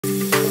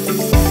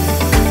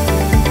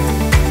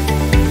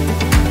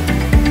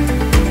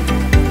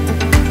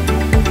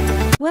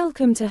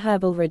Welcome to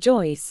Herbal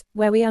Rejoice,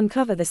 where we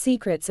uncover the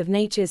secrets of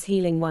nature's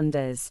healing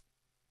wonders.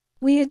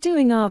 We are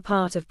doing our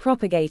part of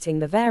propagating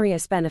the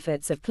various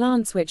benefits of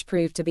plants which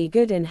prove to be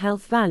good in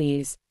health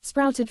values,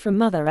 sprouted from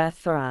Mother Earth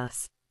for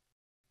us.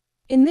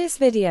 In this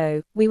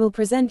video, we will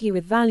present you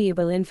with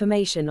valuable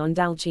information on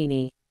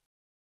Dalchini.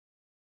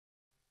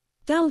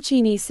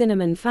 Dalchini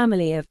cinnamon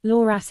family of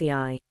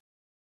Lauraceae.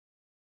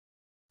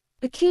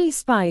 A key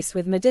spice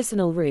with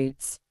medicinal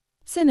roots.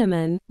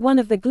 Cinnamon, one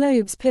of the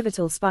globe's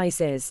pivotal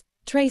spices,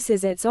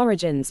 traces its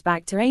origins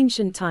back to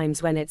ancient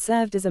times when it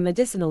served as a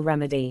medicinal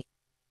remedy.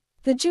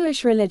 The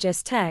Jewish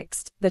religious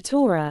text, the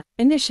Torah,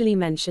 initially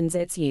mentions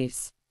its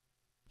use.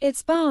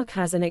 Its bark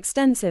has an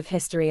extensive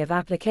history of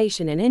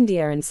application in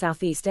India and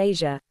Southeast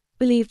Asia,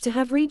 believed to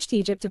have reached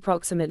Egypt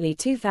approximately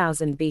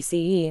 2000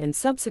 BCE and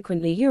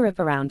subsequently Europe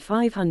around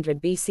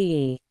 500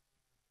 BCE.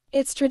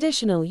 Its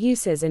traditional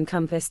uses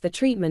encompass the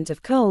treatment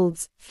of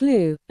colds,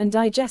 flu, and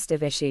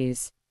digestive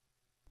issues.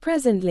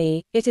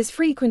 Presently, it is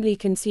frequently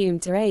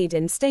consumed to aid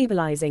in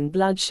stabilizing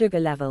blood sugar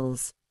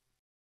levels.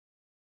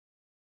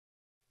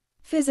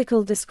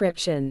 Physical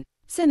description.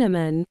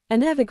 Cinnamon,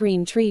 an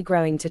evergreen tree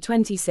growing to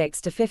 26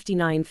 to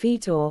 59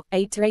 feet or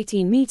 8 to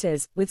 18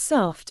 meters, with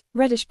soft,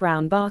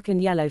 reddish-brown bark and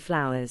yellow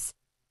flowers.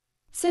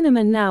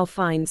 Cinnamon now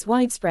finds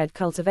widespread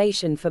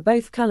cultivation for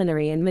both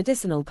culinary and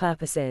medicinal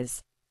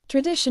purposes.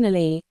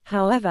 Traditionally,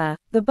 however,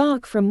 the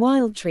bark from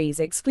wild trees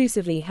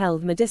exclusively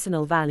held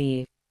medicinal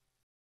value.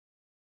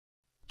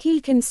 Key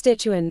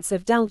constituents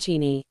of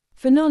Dalchini: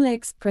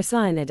 phenolics,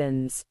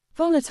 procyanidins,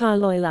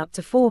 volatile oil up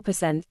to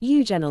 4%,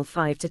 eugenol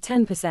 5 to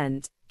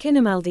 10%,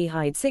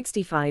 kinnamaldehyde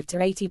 65 to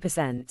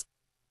 80%.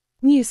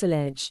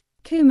 Mucilage,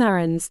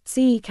 coumarins,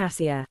 C.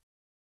 cassia.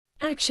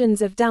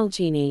 Actions of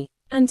Dalchini: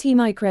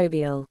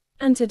 antimicrobial,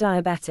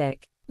 antidiabetic,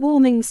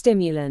 warming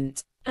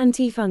stimulant,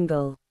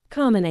 antifungal,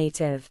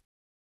 carminative.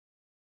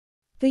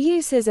 The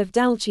uses of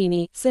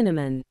Dalchini,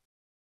 cinnamon.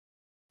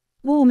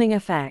 Warming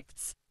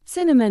effects.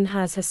 Cinnamon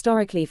has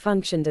historically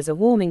functioned as a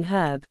warming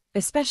herb,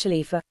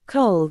 especially for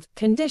cold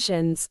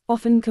conditions,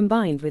 often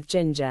combined with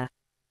ginger.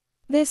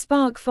 This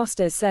bark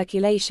fosters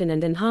circulation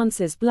and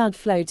enhances blood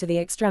flow to the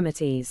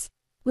extremities.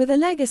 With a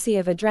legacy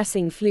of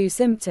addressing flu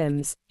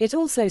symptoms, it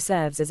also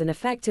serves as an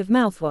effective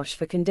mouthwash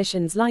for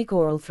conditions like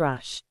oral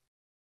thrush.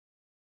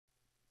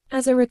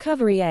 As a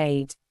recovery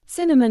aid,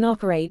 cinnamon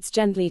operates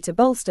gently to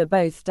bolster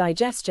both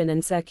digestion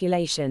and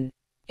circulation.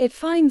 It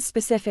finds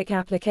specific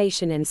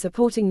application in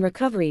supporting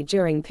recovery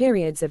during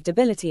periods of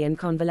debility and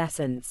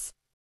convalescence.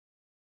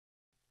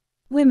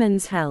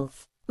 Women's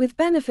health. With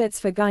benefits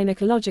for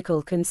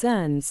gynecological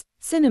concerns,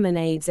 cinnamon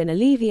aids in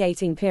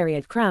alleviating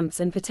period cramps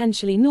and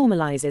potentially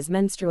normalizes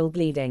menstrual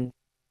bleeding.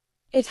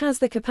 It has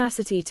the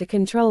capacity to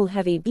control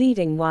heavy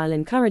bleeding while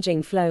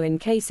encouraging flow in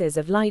cases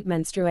of light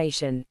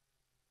menstruation.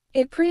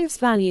 It proves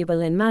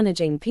valuable in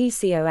managing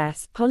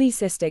PCOS,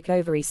 polycystic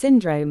ovary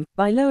syndrome,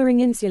 by lowering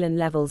insulin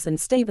levels and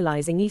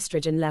stabilizing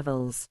estrogen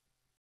levels.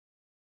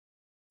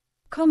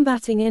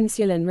 Combating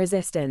insulin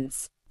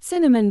resistance.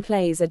 Cinnamon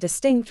plays a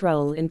distinct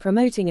role in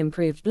promoting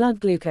improved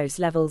blood glucose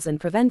levels and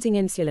preventing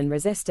insulin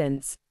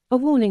resistance, a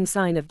warning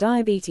sign of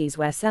diabetes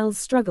where cells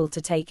struggle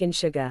to take in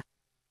sugar.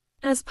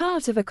 As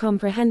part of a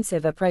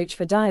comprehensive approach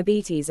for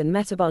diabetes and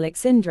metabolic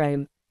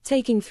syndrome,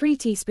 taking 3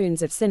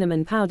 teaspoons of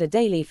cinnamon powder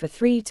daily for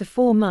 3 to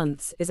 4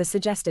 months is a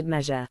suggested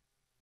measure.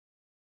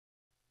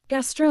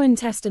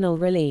 Gastrointestinal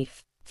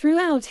relief.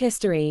 Throughout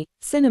history,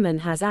 cinnamon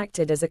has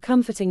acted as a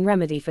comforting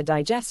remedy for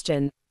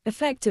digestion,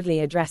 effectively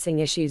addressing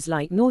issues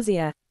like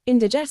nausea,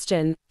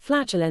 indigestion,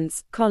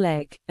 flatulence,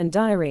 colic, and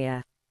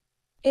diarrhea.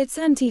 Its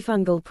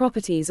antifungal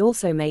properties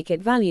also make it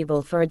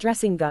valuable for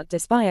addressing gut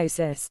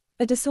dysbiosis,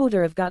 a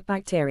disorder of gut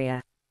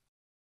bacteria.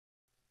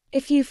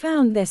 If you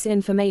found this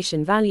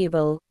information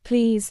valuable,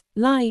 please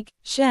like,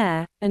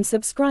 share, and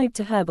subscribe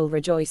to Herbal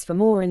Rejoice for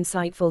more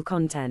insightful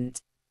content.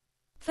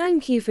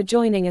 Thank you for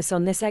joining us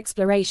on this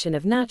exploration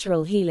of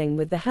natural healing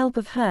with the help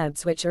of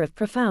herbs which are of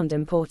profound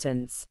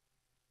importance.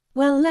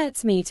 Well,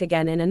 let's meet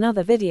again in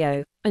another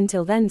video.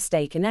 Until then,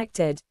 stay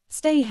connected,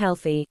 stay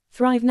healthy,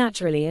 thrive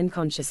naturally and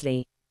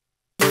consciously.